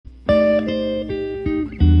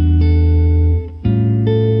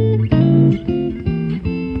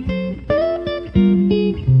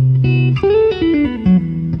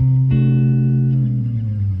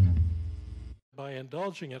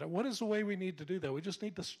indulging in it. What is the way we need to do that? We just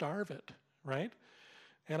need to starve it, right?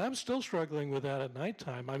 And I'm still struggling with that at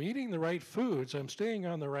nighttime. I'm eating the right foods. I'm staying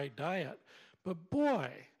on the right diet. But boy,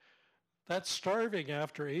 that's starving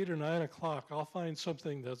after 8 or 9 o'clock. I'll find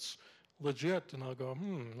something that's legit, and I'll go,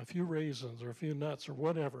 a few raisins or a few nuts or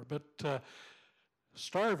whatever. But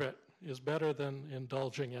starve it is better than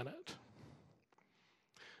indulging in it.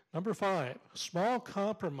 Number 5, small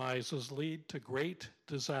compromises lead to great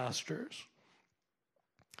disasters.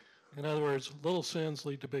 In other words, little sins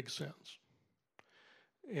lead to big sins.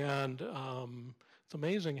 And it's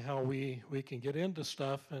amazing how we can get into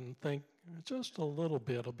stuff and think just a little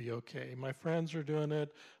bit will be okay. My friends are doing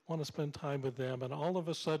it, want to spend time with them, and all of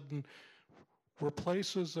a sudden we're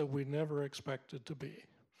places that we never expected to be,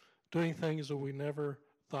 doing things that we never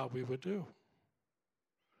thought we would do.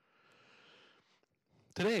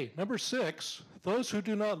 Today, number 6, those who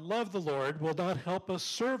do not love the Lord will not help us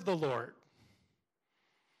serve the Lord.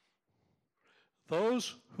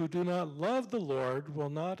 Those who do not love the Lord will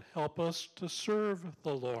not help us to serve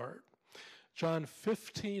the Lord. John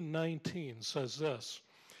 15:19 says this,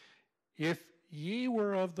 "If ye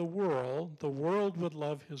were of the world would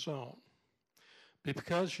love his own.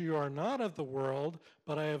 Because you are not of the world,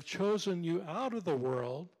 but I have chosen you out of the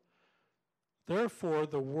world, therefore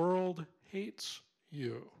the world hates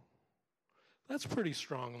you." That's pretty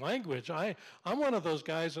strong language. I'm one of those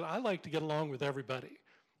guys that I like to get along with everybody.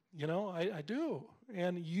 You know, I do.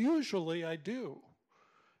 And usually I do.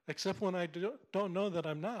 Except when I don't know that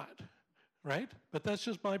I'm not, right? But that's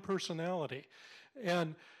just my personality.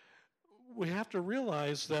 And we have to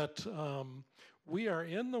realize that we are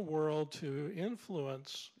in the world to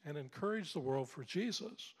influence and encourage the world for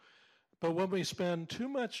Jesus. But when we spend too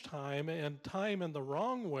much time and time in the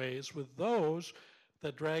wrong ways with those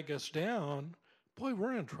that drag us down, boy,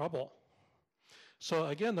 we're in trouble. So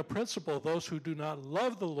again, the principle, those who do not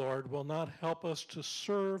love the Lord will not help us to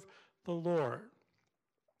serve the Lord.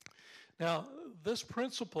 Now, this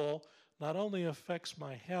principle not only affects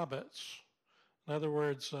my habits. In other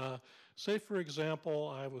words, say for example,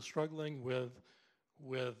 I was struggling with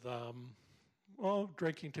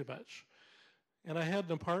drinking too much. And I had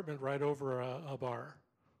an apartment right over a bar.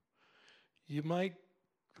 You might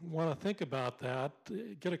want to think about that,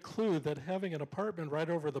 get a clue that having an apartment right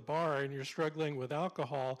over the bar and you're struggling with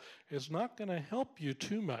alcohol is not going to help you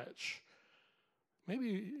too much.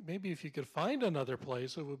 Maybe if you could find another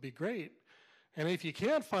place, it would be great. And if you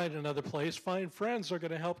can't find another place, find friends that are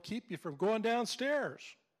going to help keep you from going downstairs,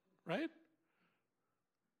 right?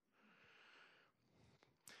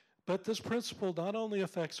 But this principle not only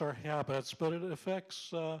affects our habits, but it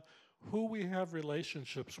affects who we have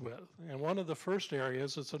relationships with. And one of the first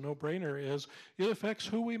areas, it's a no-brainer, is it affects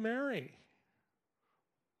who we marry.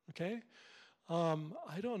 Okay?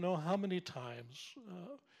 I don't know how many times,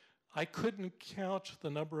 I couldn't count the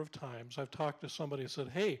number of times I've talked to somebody and said,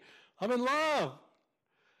 "Hey, I'm in love."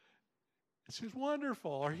 She's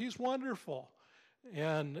wonderful, or he's wonderful.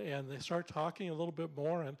 And they start talking a little bit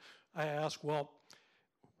more, and I ask, well,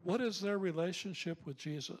 what is their relationship with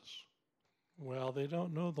Jesus? Well, they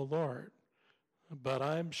don't know the Lord, but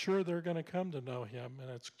I'm sure they're going to come to know him, and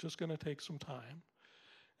it's just going to take some time.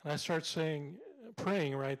 And I start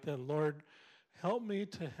praying right then, "Lord, help me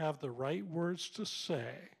to have the right words to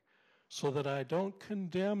say so that I don't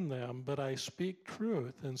condemn them, but I speak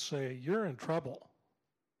truth and say, you're in trouble."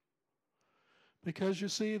 Because you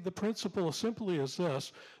see, the principle simply is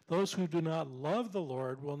this: those who do not love the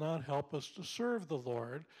Lord will not help us to serve the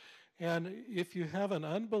Lord. And if you have an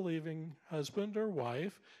unbelieving husband or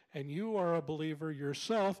wife, and you are a believer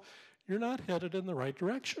yourself, you're not headed in the right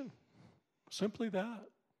direction. Simply that.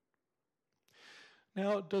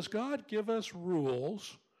 Now, does God give us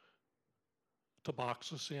rules to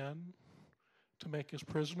box us in, to make us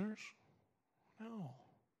prisoners? No.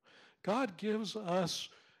 God gives us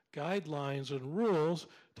guidelines and rules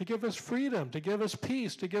to give us freedom, to give us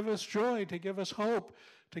peace, to give us joy, to give us hope,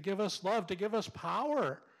 to give us love, to give us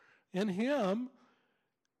power in him.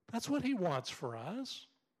 That's what he wants for us.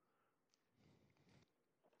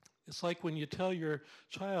 It's like when you tell your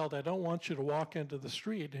child, "I don't want you to walk into the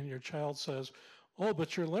street," and your child says, "Oh,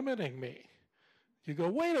 but you're limiting me." You go,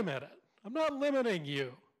 "Wait a minute, I'm not limiting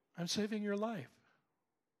you. I'm saving your life."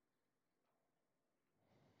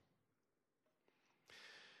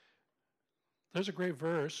 There's a great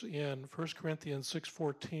verse in 1 Corinthians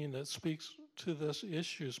 6:14 that speaks to this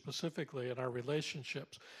issue specifically in our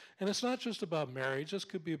relationships. And it's not just about marriage. This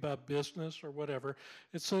could be about business or whatever.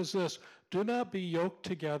 It says this: "Do not be yoked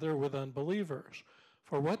together with unbelievers.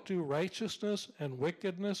 For what do righteousness and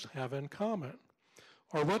wickedness have in common?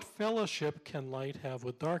 Or what fellowship can light have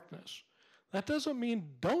with darkness?" That doesn't mean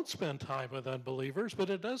don't spend time with unbelievers, but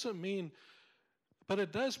it does mean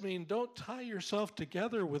don't tie yourself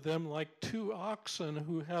together with them like two oxen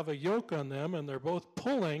who have a yoke on them and they're both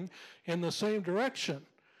pulling in the same direction.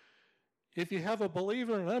 If you have a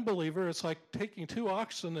believer and an unbeliever, it's like taking two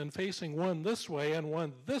oxen and facing one this way and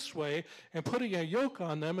one this way and putting a yoke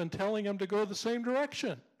on them and telling them to go the same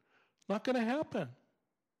direction. Not going to happen.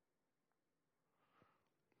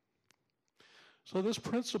 So this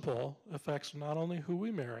principle affects not only who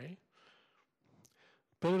we marry,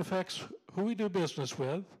 but it affects who we do business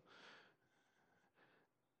with,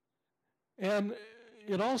 and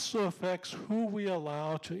it also affects who we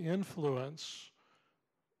allow to influence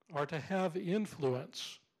or to have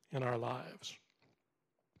influence in our lives.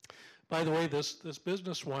 By the way, this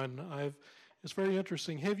business one, it's very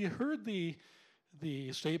interesting. Have you heard the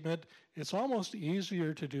statement, it's almost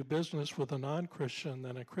easier to do business with a non-Christian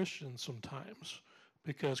than a Christian sometimes,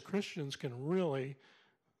 because Christians can really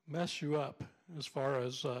mess you up as far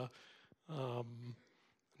as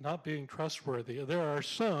not being trustworthy. There are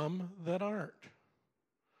some that aren't.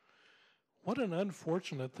 What an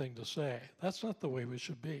unfortunate thing to say. That's not the way we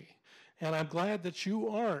should be. And I'm glad that you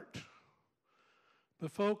aren't.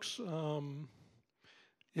 But folks,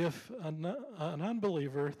 if an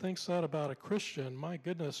unbeliever thinks that about a Christian, my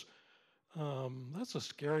goodness, that's a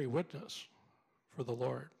scary witness for the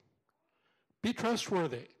Lord. Be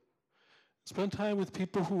trustworthy. Spend time with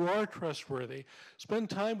people who are trustworthy. Spend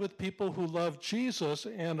time with people who love Jesus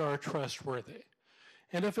and are trustworthy.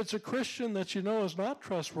 And if it's a Christian that you know is not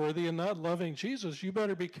trustworthy and not loving Jesus, you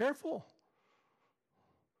better be careful.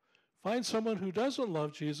 Find someone who doesn't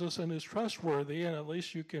love Jesus and is trustworthy, and at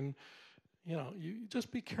least you can, you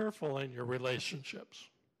just be careful in your relationships.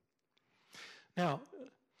 Now,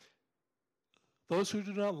 those who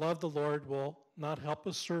do not love the Lord will not help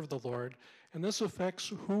us serve the Lord, and this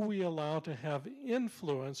affects who we allow to have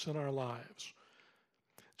influence in our lives.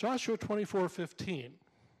 Joshua 24:15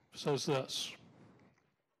 says this,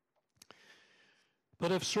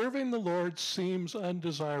 "But if serving the Lord seems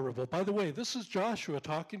undesirable," by the way, this is Joshua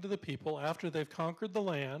talking to the people after they've conquered the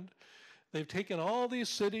land. They've taken all these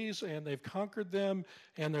cities and they've conquered them,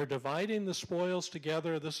 and they're dividing the spoils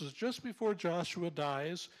together. This is just before Joshua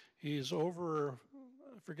dies. He's over,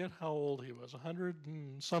 I forget how old he was, 100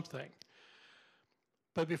 and something.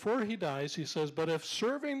 But before he dies, he says, "But if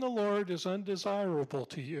serving the Lord is undesirable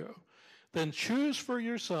to you, then choose for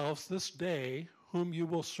yourselves this day whom you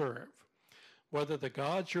will serve, whether the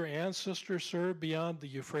gods your ancestors served beyond the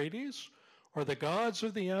Euphrates, or the gods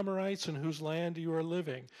of the Amorites in whose land you are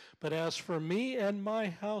living. But as for me and my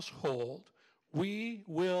household, we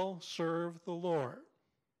will serve the Lord."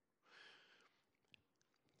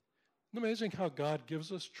 Isn't it amazing how God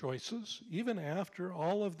gives us choices, even after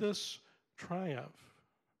all of this triumph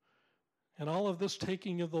and all of this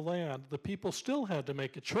taking of the land? The people still had to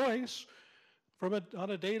make a choice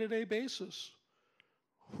on a day-to-day basis.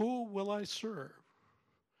 Who will I serve?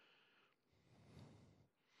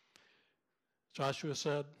 Joshua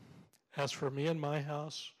said, "As for me and my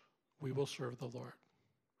house, we will serve the Lord."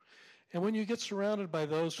 And when you get surrounded by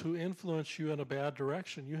those who influence you in a bad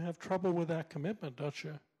direction, you have trouble with that commitment, don't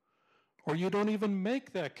you? Or you don't even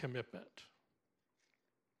make that commitment.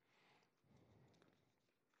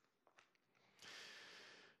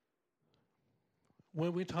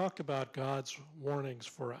 When we talk about God's warnings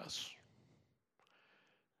for us,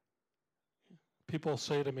 people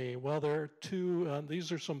say to me, well, there are two,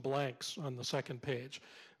 these are some blanks on the second page.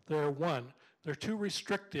 They're too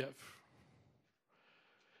restrictive.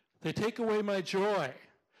 They take away my joy.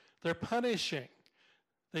 They're punishing.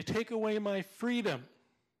 They take away my freedom.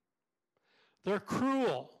 They're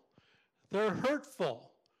cruel. They're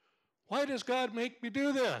hurtful. Why does God make me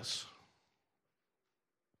do this?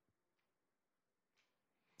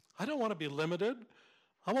 I don't want to be limited.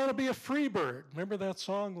 I want to be a free bird. Remember that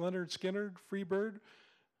song, Leonard Skinner, Free Bird?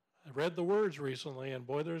 I read the words recently, and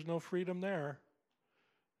boy, there's no freedom there.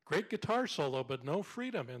 Great guitar solo, but no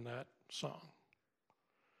freedom in that song.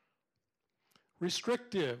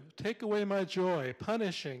 Restrictive, take away my joy.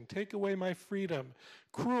 Punishing, take away my freedom.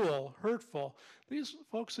 Cruel, hurtful. These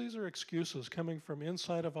are excuses coming from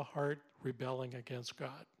inside of a heart rebelling against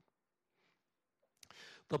God.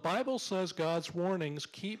 The Bible says God's warnings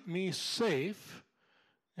keep me safe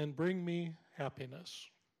and bring me happiness.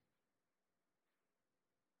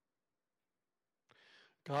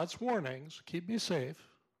 God's warnings keep me safe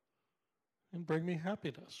and bring me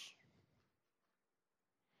happiness.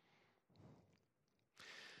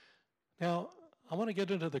 Now, I want to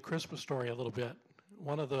get into the Christmas story a little bit.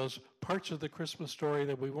 One of those parts of the Christmas story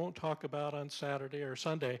that we won't talk about on Saturday or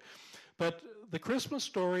Sunday. But the Christmas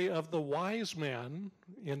story of the wise men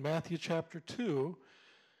in Matthew chapter 2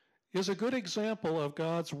 is a good example of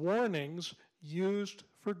God's warnings used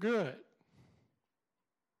for good.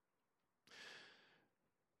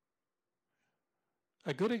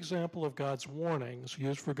 A good example of God's warnings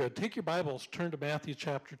used for good. Take your Bibles, turn to Matthew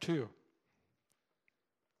chapter 2.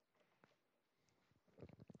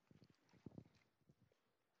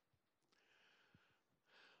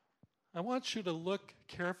 I want you to look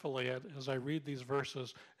carefully as I read these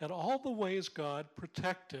verses at all the ways God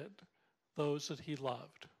protected those that he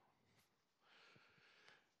loved.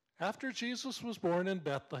 After Jesus was born in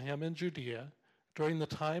Bethlehem in Judea, during the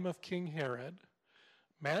time of King Herod,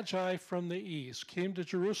 Magi from the east came to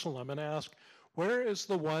Jerusalem and asked, "Where is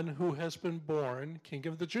the one who has been born King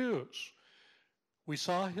of the Jews? We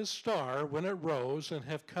saw his star when it rose and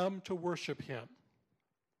have come to worship him."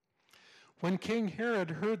 When King Herod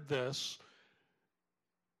heard this,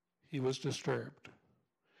 he was disturbed,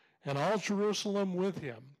 and all Jerusalem with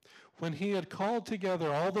him. When he had called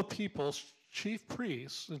together all the people's chief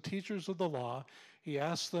priests and teachers of the law, he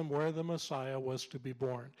asked them where the Messiah was to be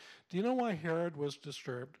born. Do you know why Herod was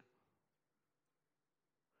disturbed?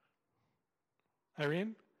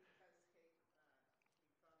 Irene?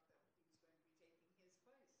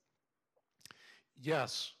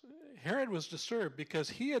 Yes, Herod was disturbed because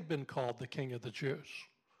he had been called the King of the Jews.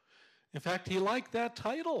 In fact, he liked that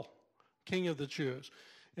title, King of the Jews.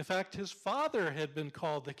 In fact, his father had been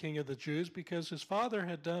called the King of the Jews because his father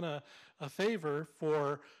had done a favor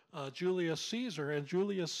for Julius Caesar, and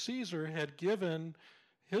Julius Caesar had given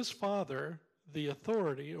his father the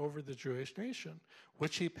authority over the Jewish nation,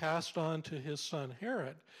 which he passed on to his son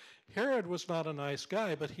Herod. Herod was not a nice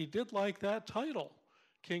guy, but he did like that title,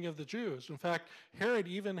 King of the Jews. In fact, Herod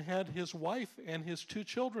even had his wife and his 2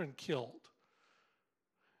 children killed.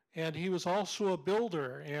 And he was also a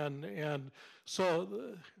builder, and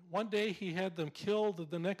so one day he had them killed,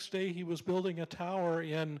 and the next day he was building a tower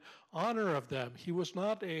in honor of them. He was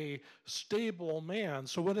not a stable man.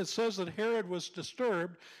 So when it says that Herod was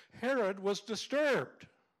disturbed,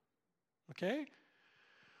 okay?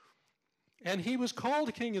 And he was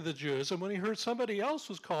called King of the Jews, and when he heard somebody else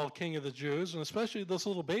was called King of the Jews, and especially this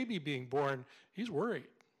little baby being born, he's worried.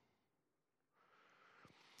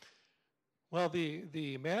 Well,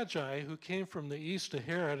 the Magi who came from the east to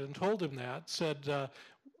Herod and told him that said,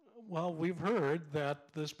 well, we've heard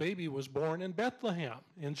that this baby was born in Bethlehem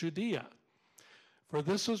in Judea, for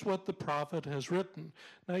this is what the prophet has written.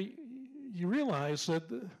 Now, you realize that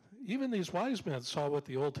even these wise men saw what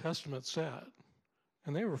the Old Testament said,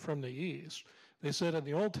 and they were from the east. They said in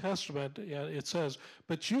the Old Testament, it says,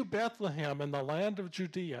 "But you, Bethlehem, in the land of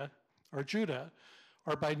Judea, or Judah,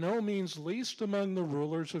 are by no means least among the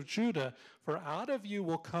rulers of Judah, for out of you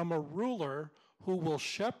will come a ruler who will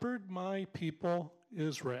shepherd my people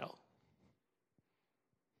Israel."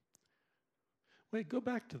 Wait, go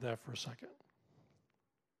back to that for a second.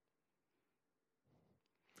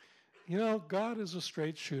 You know, God is a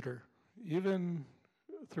straight shooter, even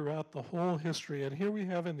throughout the whole history. And here we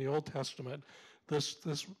have in the Old Testament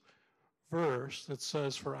this verse that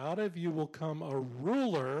says, "For out of you will come a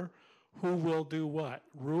ruler who will do what?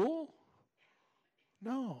 Rule?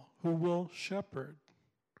 No, who will shepherd."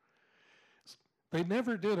 They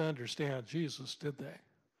never did understand Jesus, did they?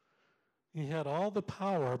 He had all the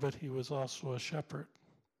power, but he was also a shepherd.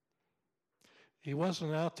 He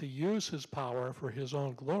wasn't out to use his power for his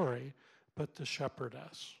own glory, but to shepherd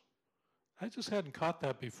us. I just hadn't caught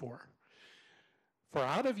that before. "For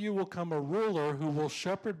out of you will come a ruler who will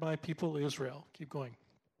shepherd my people Israel." Keep going.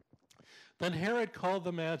 "Then Herod called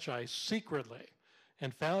the Magi secretly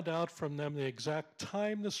and found out from them the exact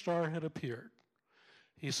time the star had appeared.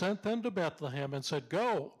 He sent them to Bethlehem and said,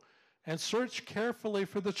 'Go and search carefully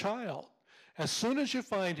for the child. As soon as you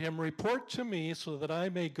find him, report to me so that I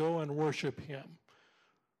may go and worship him.'"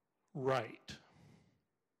 Right.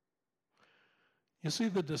 You see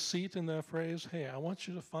the deceit in that phrase? Hey, I want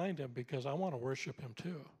you to find him because I want to worship him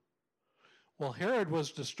too. Well, Herod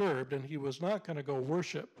was disturbed, and he was not going to go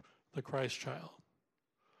worship the Christ child.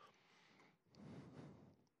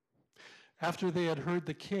 After they had heard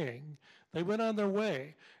the king, they went on their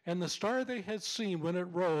way, and the star they had seen when it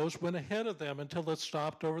rose went ahead of them until it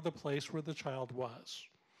stopped over the place where the child was.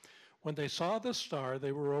 When they saw the star,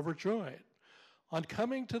 they were overjoyed. On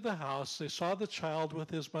coming to the house, they saw the child with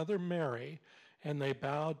his mother Mary, and they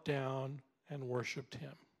bowed down and worshiped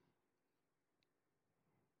him.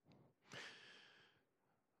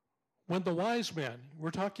 When the wise men,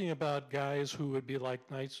 we're talking about guys who would be like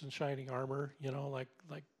knights in shining armor, you know, like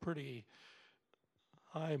pretty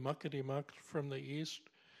high muckety-muck from the east.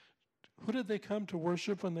 Who did they come to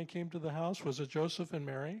worship when they came to the house? Was it Joseph and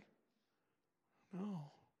Mary? No,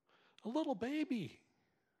 a little baby.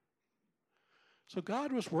 So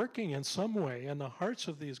God was working in some way in the hearts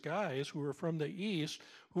of these guys who were from the east,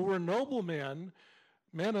 who were noblemen,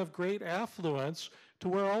 men of great affluence, to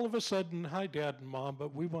where all of a sudden, hi, Dad and Mom,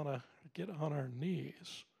 but we want to get on our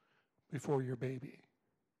knees before your baby.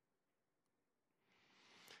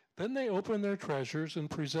 Then they opened their treasures and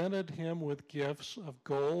presented him with gifts of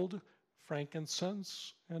gold,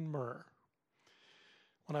 frankincense, and myrrh.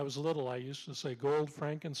 When I was little, I used to say gold,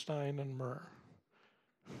 Frankenstein, and myrrh.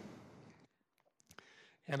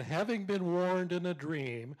 And having been warned in a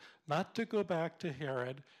dream not to go back to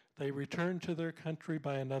Herod, they returned to their country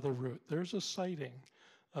by another route. There's a sighting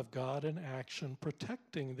of God in action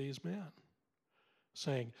protecting these men,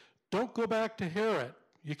 saying, don't go back to Herod.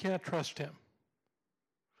 You can't trust him.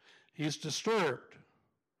 He's disturbed.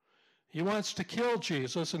 He wants to kill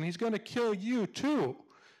Jesus, and he's going to kill you too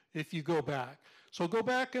if you go back. So go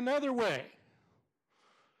back another way.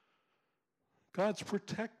 God's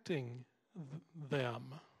protecting them,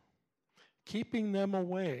 keeping them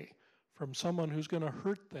away from someone who's going to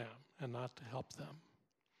hurt them and not to help them.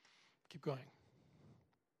 Keep going.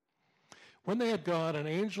 When they had gone, an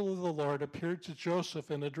angel of the Lord appeared to Joseph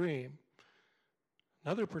in a dream.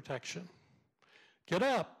 Another protection. Get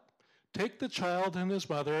up, take the child and his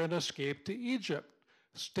mother and escape to Egypt.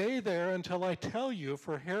 Stay there until I tell you,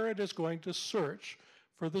 for Herod is going to search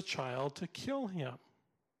for the child to kill him.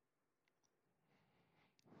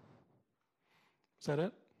 Is that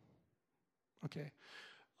it? Okay.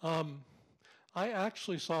 I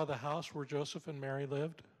actually saw the house where Joseph and Mary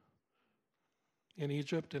lived in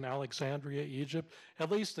Egypt, in Alexandria, Egypt.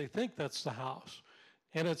 At least they think that's the house.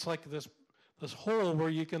 And it's like this hole where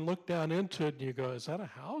you can look down into it and you go, is that a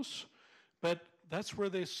house? But that's where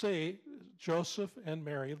they say Joseph and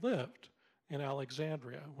Mary lived, in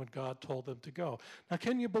Alexandria, when God told them to go. Now,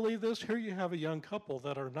 can you believe this? Here you have a young couple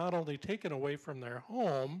that are not only taken away from their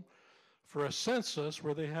home for a census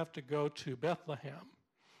where they have to go to Bethlehem.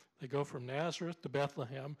 They go from Nazareth to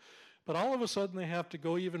Bethlehem, but all of a sudden they have to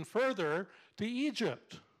go even further to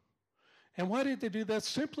Egypt. And why did they do that?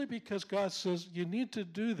 Simply because God says you need to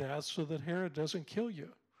do that so that Herod doesn't kill you.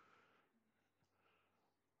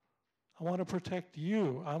 I want to protect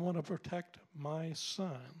you. I want to protect my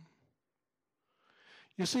son.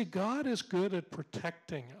 You see, God is good at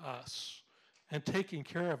protecting us and taking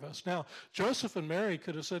care of us. Now, Joseph and Mary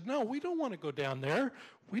could have said, no, we don't want to go down there.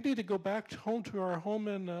 We need to go back home to our home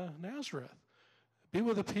in Nazareth. Be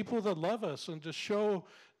with the people that love us and to show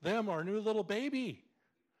them our new little baby.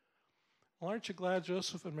 Well, aren't you glad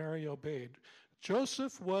Joseph and Mary obeyed?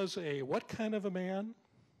 Joseph was a what kind of a man?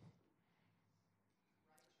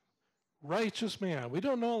 Righteous man. We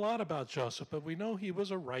don't know a lot about Joseph, but we know he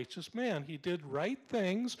was a righteous man. He did right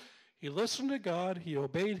things. He listened to God. He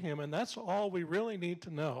obeyed him. And that's all we really need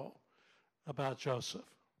to know about Joseph.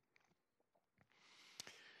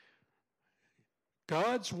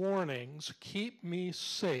 God's warnings keep me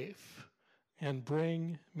safe and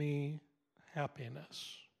bring me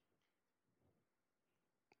happiness.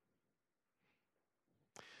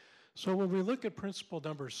 So when we look at principle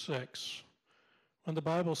number 6, when the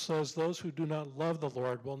Bible says those who do not love the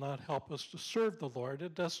Lord will not help us to serve the Lord,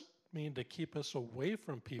 it doesn't mean to keep us away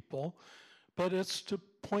from people, but it's to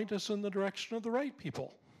point us in the direction of the right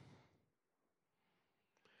people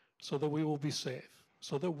so that we will be safe,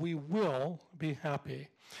 so that we will be happy.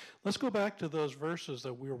 Let's go back to those verses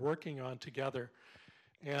that we were working on together,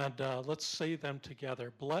 and let's say them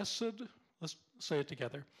together. Blessed, let's say it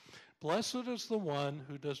together. Blessed is the one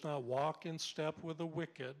who does not walk in step with the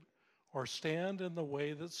wicked, or stand in the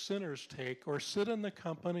way that sinners take, or sit in the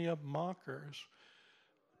company of mockers,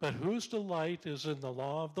 but whose delight is in the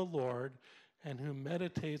law of the Lord, and who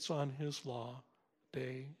meditates on his law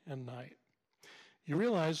day and night. You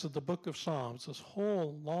realize that the book of Psalms, this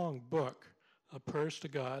whole long book of prayers to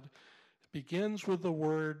God, begins with the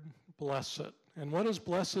word blessed. And what does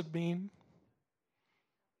blessed mean?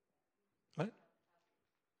 What?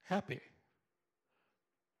 Happy.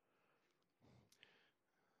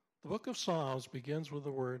 The book of Psalms begins with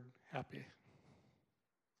the word happy.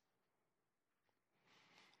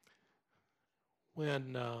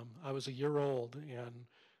 When I was a year old and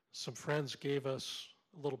some friends gave us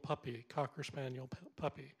a little puppy, Cocker Spaniel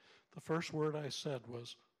puppy, the first word I said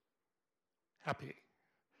was happy.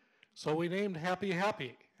 So we named Happy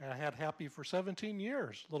Happy. I had Happy for 17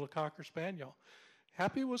 years, little Cocker Spaniel.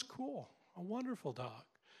 Happy was cool, a wonderful dog.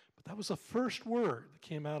 But that was the first word that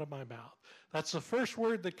came out of my mouth. That's the first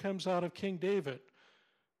word that comes out of King David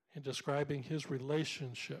in describing his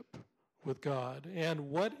relationship with God and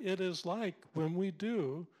what it is like when we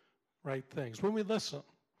do right things, when we listen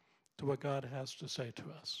to what God has to say to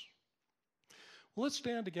us. Well, let's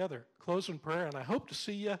stand together, close in prayer, and I hope to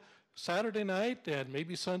see you Saturday night and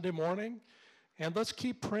maybe Sunday morning. And let's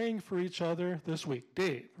keep praying for each other this week.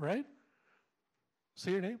 Dave, right?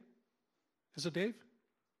 Say your name? Is it Dave?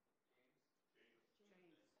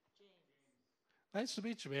 Nice to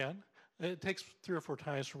meet you, man. It takes 3 or 4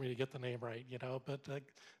 times for me to get the name right, but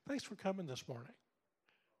thanks for coming this morning.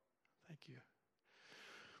 Thank you.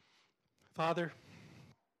 Father,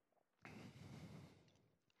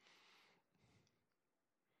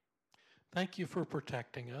 thank you for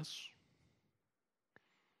protecting us.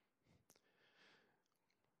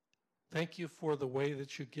 Thank you for the way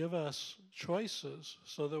that you give us choices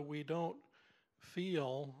so that we don't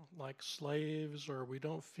feel like slaves or we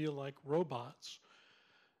don't feel like robots.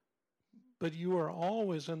 But you are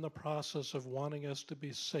always in the process of wanting us to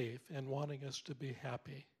be safe and wanting us to be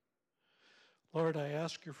happy. Lord, I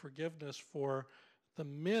ask your forgiveness for the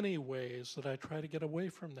many ways that I try to get away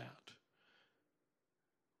from that.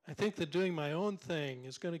 I think that doing my own thing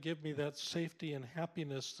is going to give me that safety and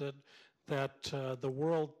happiness that the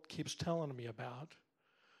world keeps telling me about.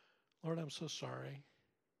 Lord, I'm so sorry.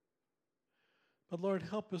 But Lord,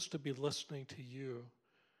 help us to be listening to you,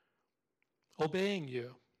 obeying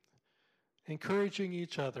you, encouraging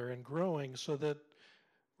each other and growing so that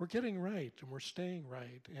we're getting right and we're staying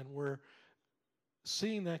right and we're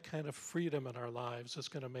seeing that kind of freedom in our lives that's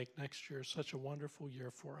going to make next year such a wonderful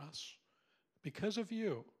year for us because of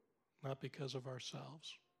you, not because of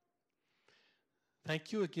ourselves.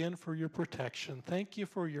 Thank you again for your protection. Thank you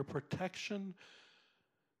for your protection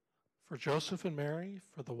for Joseph and Mary,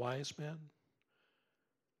 for the wise men,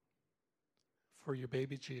 for your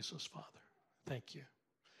baby Jesus, Father. Thank you.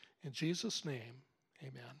 In Jesus' name,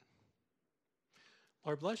 amen.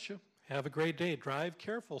 Lord bless you. Have a great day. Drive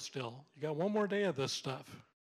careful still. You got one more day of this stuff.